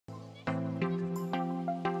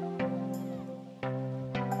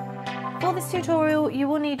For this tutorial you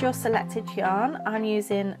will need your selected yarn. I'm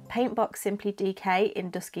using Paintbox Simply DK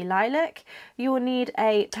in Dusky Lilac. You will need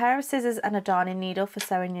a pair of scissors and a darning needle for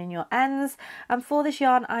sewing in your ends, and for this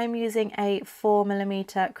yarn I'm using a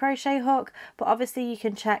 4mm crochet hook, but obviously you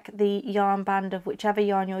can check the yarn band of whichever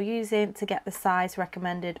yarn you're using to get the size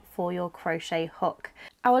recommended for your crochet hook.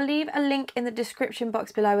 I will leave a link in the description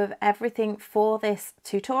box below of everything for this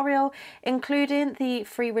tutorial, including the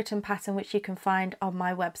free written pattern which you can find on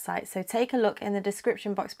my website, so take a look in the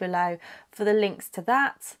description box below for the links to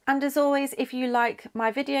that. And as always, if you like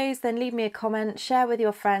my videos then leave me a comment, share with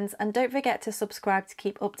your friends, and don't forget to subscribe to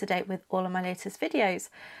keep up to date with all of my latest videos.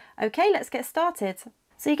 Okay, let's get started.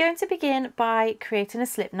 So you're going to begin by creating a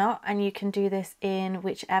slip knot, and you can do this in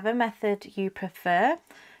whichever method you prefer.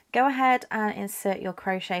 Go ahead and insert your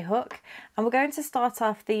crochet hook, and we're going to start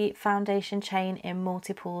off the foundation chain in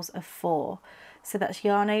multiples of 4. So that's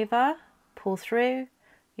yarn over, pull through,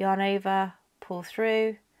 yarn over, pull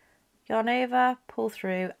through, yarn over, pull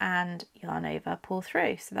through, and yarn over, pull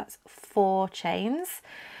through. So that's 4 chains.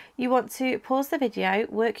 You want to pause the video,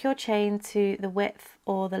 work your chain to the width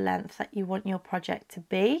or the length that you want your project to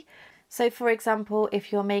be. So for example,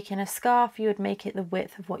 if you're making a scarf, you would make it the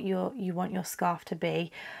width of what you want your scarf to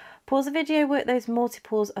be. Pause the video, work those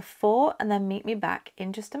multiples of 4, and then meet me back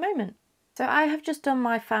in just a moment. So I have just done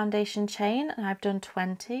my foundation chain and I've done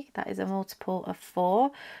 20, that is a multiple of 4.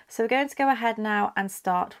 So we're going to go ahead now and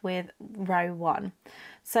start with row 1.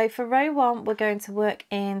 So for row 1 we're going to work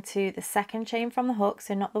into the second chain from the hook,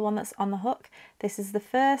 so not the one that's on the hook. This is the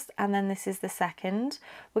first and then this is the second.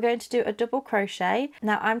 We're going to do a double crochet.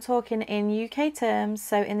 Now I'm talking in UK terms,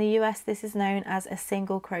 so in the US this is known as a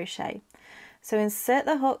single crochet. So insert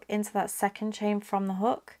the hook into that second chain from the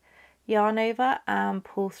hook, yarn over and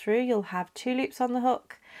pull through. You'll have 2 loops on the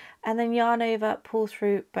hook, and then yarn over, pull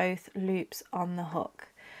through both loops on the hook.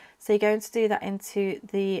 So you're going to do that into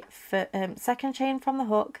the second chain from the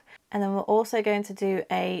hook, and then we're also going to do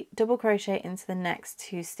a double crochet into the next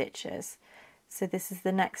 2 stitches. So this is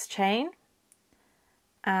the next chain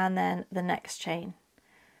and then the next chain.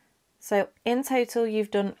 So in total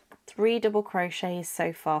you've done 3 double crochets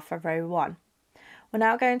so far for row 1. We're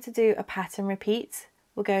now going to do a pattern repeat.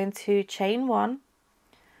 We're going to chain 1,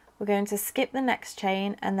 we're going to skip the next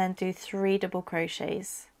chain and then do 3 double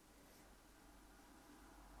crochets.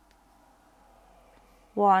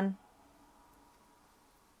 1,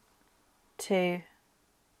 2,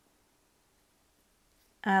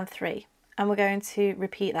 and 3. And we're going to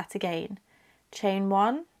repeat that again. Chain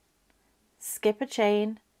 1, skip a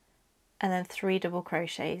chain, and then 3 double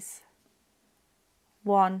crochets.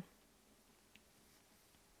 1,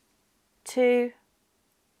 2,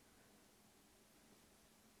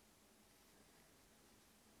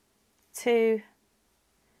 2,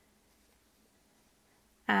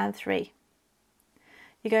 and 3.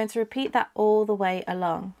 You're going to repeat that all the way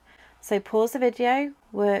along. So pause the video,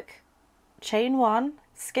 work chain 1,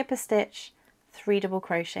 skip a stitch, 3 double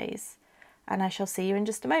crochets, and I shall see you in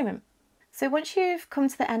just a moment. So once you've come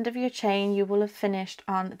to the end of your chain, you will have finished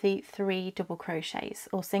on the 3 double crochets,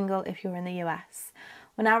 or single if you're in the US.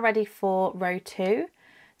 We're now ready for row 2.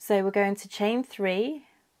 So we're going to chain 3,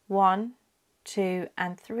 1, 2,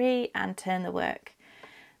 and 3, and turn the work.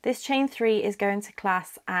 This chain 3 is going to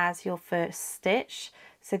class as your first stitch.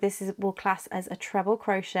 So this will class as a treble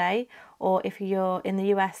crochet, or if you're in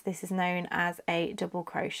the US, this is known as a double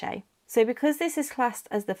crochet. So because this is classed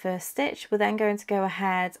as the first stitch, we're then going to go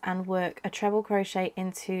ahead and work a treble crochet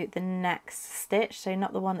into the next stitch. So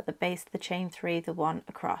not the one at the base of the chain 3, the one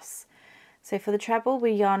across. So for the treble,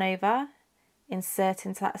 we yarn over, insert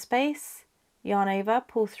into that space, yarn over,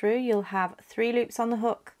 pull through. You'll have 3 loops on the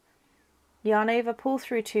hook, yarn over, pull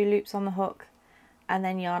through 2 loops on the hook, and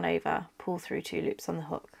then yarn over, pull through 2 loops on the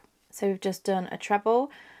hook. So we've just done a treble,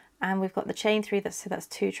 and we've got the chain 3, so that's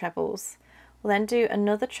 2 trebles. We'll then do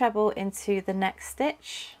another treble into the next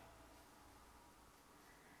stitch,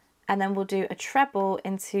 and then we'll do a treble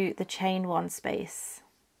into the chain 1 space.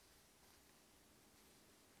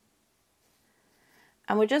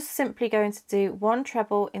 And we're just simply going to do 1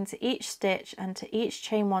 treble into each stitch and to each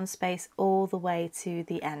chain 1 space all the way to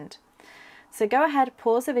the end. So go ahead,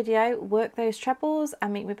 pause the video, work those trebles,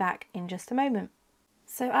 and meet me back in just a moment.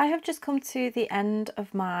 So I have just come to the end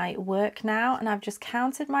of my work now, and I've just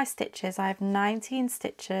counted my stitches. I have 19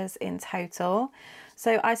 stitches in total.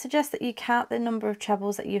 So I suggest that you count the number of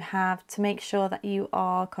trebles that you have to make sure that you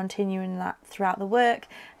are continuing that throughout the work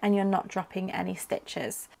and you're not dropping any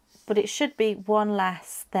stitches. But it should be 1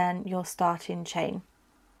 less than your starting chain.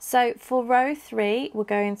 So for row 3, we're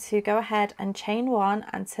going to go ahead and chain 1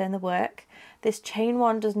 and turn the work. This chain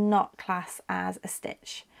 1 does not class as a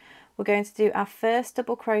stitch. we're going to do our first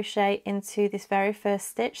double crochet into this very first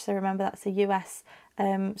stitch. So remember, that's a US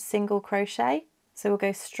single crochet. So we'll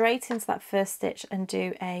go straight into that first stitch and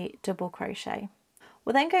do a double crochet.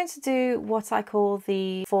 We're then going to do what I call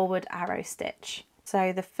the forward arrow stitch.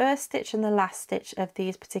 So the first stitch and the last stitch of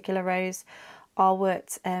these particular rows are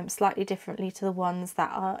worked slightly differently to the ones that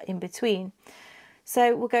are in between.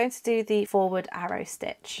 So we're going to do the forward arrow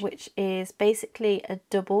stitch, which is basically a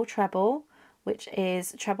double treble, which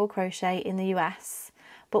is treble crochet in the US,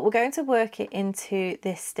 but we're going to work it into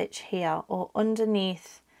this stitch here, or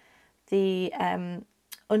underneath the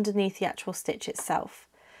actual stitch itself.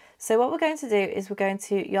 So what we're going to do is we're going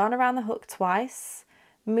to yarn around the hook twice,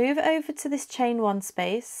 move over to this chain one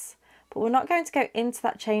space, but we're not going to go into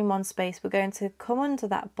that chain one space. We're going to come under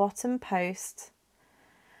that bottom post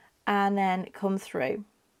and then come through.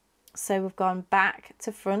 So we've gone back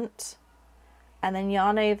to front and then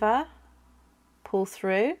yarn over, pull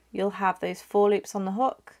through. You'll have those 4 loops on the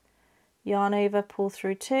hook, yarn over, pull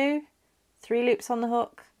through 2, 3 loops on the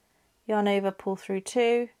hook, yarn over, pull through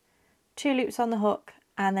 2, 2 loops on the hook,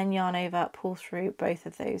 and then yarn over, pull through both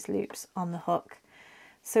of those loops on the hook.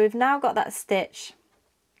 So we've now got that stitch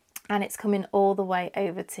and it's coming all the way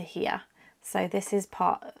over to here. So this is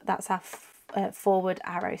that's our forward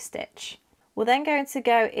arrow stitch. We're then going to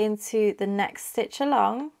go into the next stitch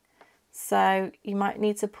along. So you might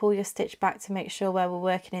need to pull your stitch back to make sure where we're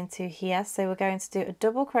working into here. So we're going to do a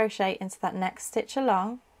double crochet into that next stitch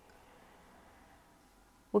along.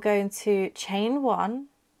 We're going to chain 1,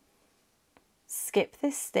 skip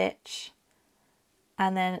this stitch,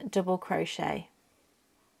 and then double crochet.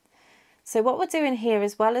 So what we're doing here,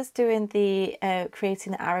 as well as doing the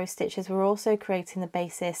creating the arrow stitches, we're also creating the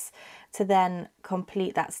basis to then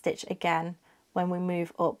complete that stitch again when we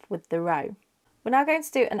move up with the row. We're now going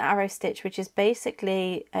to do an arrow stitch, which is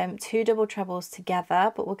basically 2 double trebles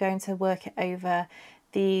together, but we're going to work it over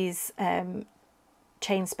these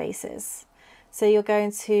chain spaces. So you're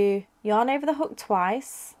going to yarn over the hook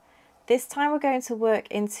twice. This time we're going to work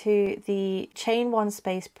into the chain 1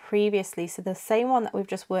 space previously, so the same one that we've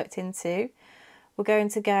just worked into. We're going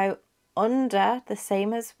to go under the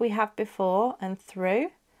same as we have before and through,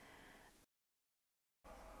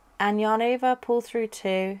 and yarn over, pull through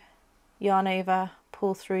 2, yarn over,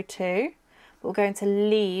 pull through 2. But we're going to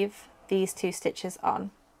leave these 2 stitches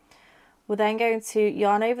on. We're then going to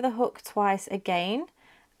yarn over the hook twice again,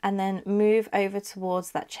 and then move over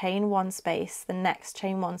towards that chain 1 space, the next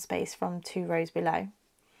chain 1 space from 2 rows below.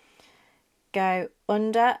 Go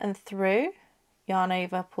under and through, yarn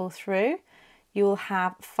over, pull through. You will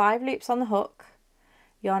have 5 loops on the hook,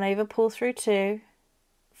 yarn over, pull through 2,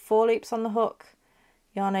 4 loops on the hook,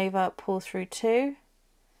 yarn over, pull through 2,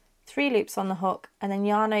 3 loops on the hook, and then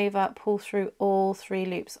yarn over, pull through all 3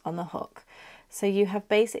 loops on the hook. So you have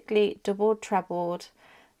basically double trebled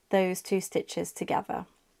those 2 stitches together.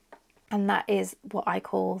 And that is what I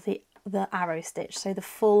call the arrow stitch, so the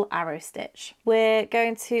full arrow stitch. We're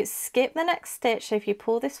going to skip the next stitch. So if you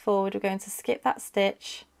pull this forward, we're going to skip that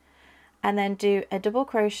stitch and then do a double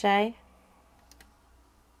crochet,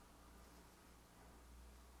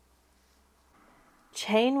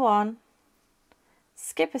 chain 1,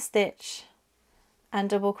 skip a stitch and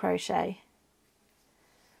double crochet.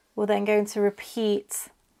 We're then going to repeat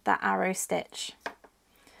that arrow stitch.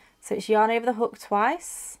 So it's yarn over the hook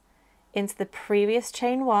twice, into the previous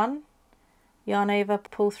chain 1, yarn over,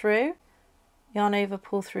 pull through, yarn over,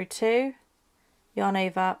 pull through 2, yarn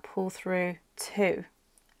over, pull through 2.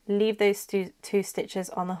 Leave those two stitches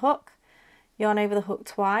on the hook, yarn over the hook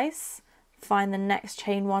twice, find the next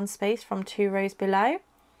chain 1 space from 2 rows below,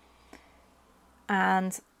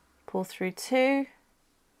 and pull through 2,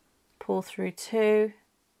 pull through 2,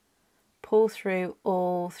 pull through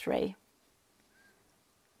all 3.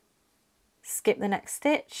 Skip the next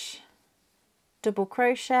stitch, double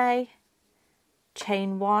crochet,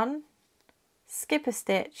 chain 1, skip a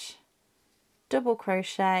stitch, double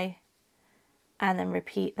crochet, and then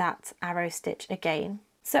repeat that arrow stitch again.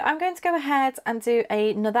 So I'm going to go ahead and do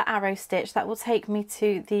another arrow stitch that will take me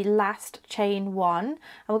to the last chain 1, and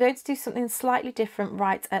we're going to do something slightly different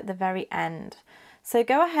right at the very end. So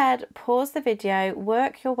go ahead, pause the video,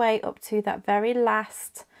 work your way up to that very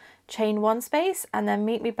last chain 1 space, and then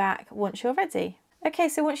meet me back once you're ready. Okay,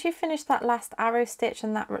 so once you've finished that last arrow stitch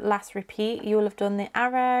and that last repeat, you will have done the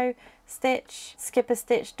arrow, stitch, skip a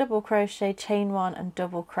stitch, double crochet, chain 1 and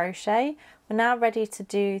double crochet. We're now ready to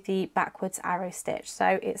do the backwards arrow stitch.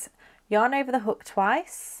 So it's yarn over the hook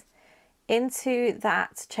twice, into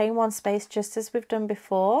that chain 1 space just as we've done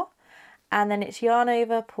before, and then it's yarn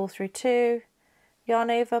over, pull through 2,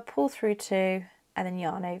 yarn over, pull through 2, and then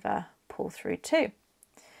yarn over, pull through 2.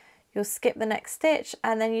 you'll skip the next stitch,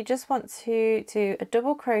 and then you just want to do a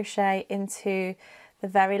double crochet into the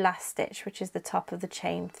very last stitch, which is the top of the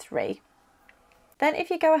chain 3. Then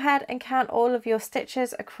if you go ahead and count all of your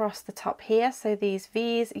stitches across the top here, so these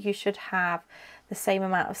V's, you should have the same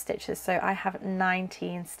amount of stitches. So I have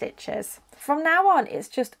 19 stitches. From now on, it's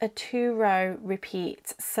just a 2-row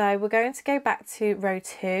repeat. So we're going to go back to row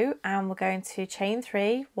 2 and we're going to chain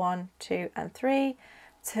 3, 1, 2 and 3,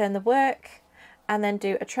 turn the work, and then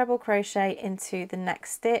do a treble crochet into the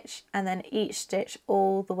next stitch, and then each stitch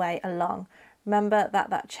all the way along. Remember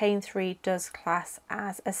that that chain 3 does class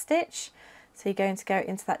as a stitch. So you're going to go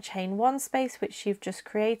into that chain 1 space which you've just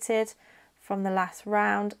created from the last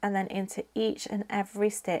round, and then into each and every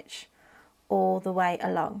stitch all the way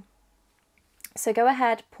along. So go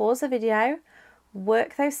ahead, pause the video,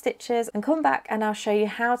 work those stitches and come back and I'll show you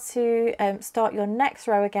how to start your next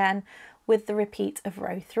row again with the repeat of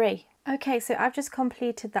row 3. Okay, so I've just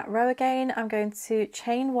completed that row again. I'm going to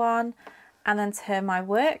chain 1 and then turn my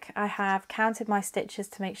work. I have counted my stitches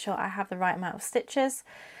to make sure I have the right amount of stitches.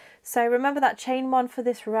 So remember that chain 1 for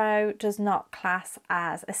this row does not class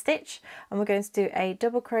as a stitch, and we're going to do a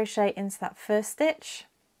double crochet into that first stitch,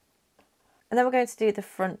 and then we're going to do the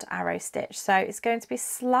front arrow stitch. So it's going to be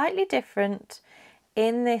slightly different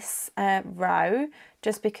in this row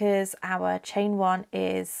just because our chain 1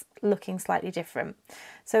 is looking slightly different.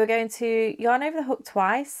 So we're going to yarn over the hook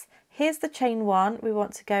twice. Here's the chain 1. We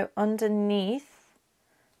want to go underneath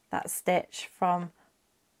that stitch from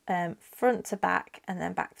front to back and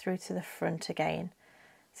then back through to the front again.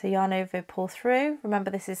 So yarn over, pull through.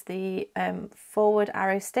 Remember this is the forward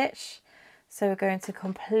arrow stitch. So we're going to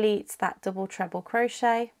complete that double treble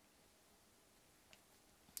crochet.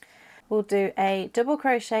 We'll do a double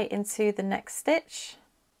crochet into the next stitch,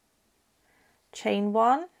 chain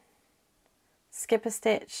 1, skip a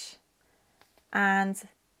stitch and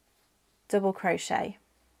double crochet.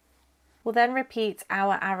 We'll then repeat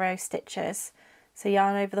our arrow stitches. So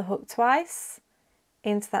yarn over the hook twice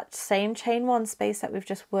into that same chain 1 space that we've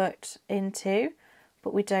just worked into,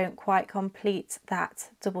 but we don't quite complete that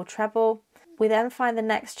double treble. We then find the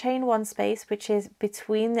next chain 1 space, which is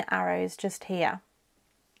between the arrows just here.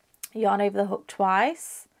 Yarn over the hook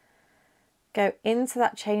twice, go into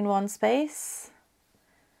that chain 1 space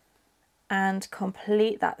and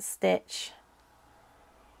complete that stitch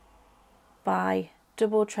by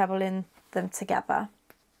double trebling them together.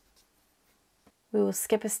 We will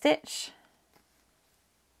skip a stitch,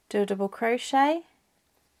 do a double crochet,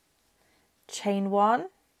 chain 1,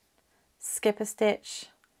 skip a stitch,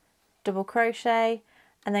 double crochet,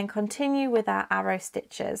 and then continue with our arrow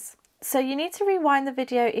stitches. So you need to rewind the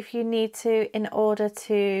video if you need to in order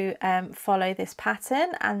to follow this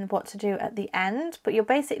pattern and what to do at the end, but you're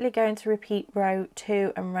basically going to repeat row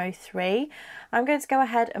 2 and row 3. I'm going to go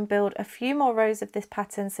ahead and build a few more rows of this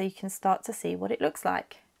pattern so you can start to see what it looks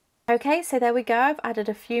like. Okay, so there we go. I've added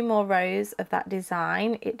a few more rows of that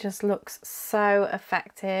design. It just looks so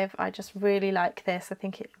effective. I just really like this. I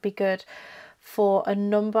think it'd be good for a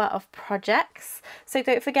number of projects. So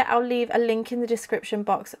don't forget, I'll leave a link in the description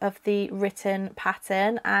box of the written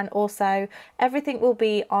pattern, and also everything will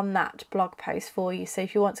be on that blog post for you. So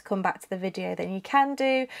if you want to come back to the video, then you can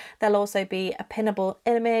do. There'll also be a pinnable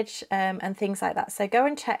image and things like that. So go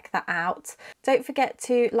and check that out. Don't forget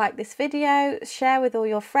to like this video, share with all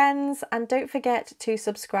your friends, and don't forget to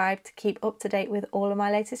subscribe to keep up to date with all of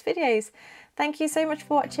my latest videos. Thank you so much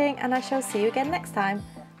for watching, and I shall see you again next time.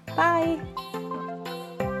 Bye!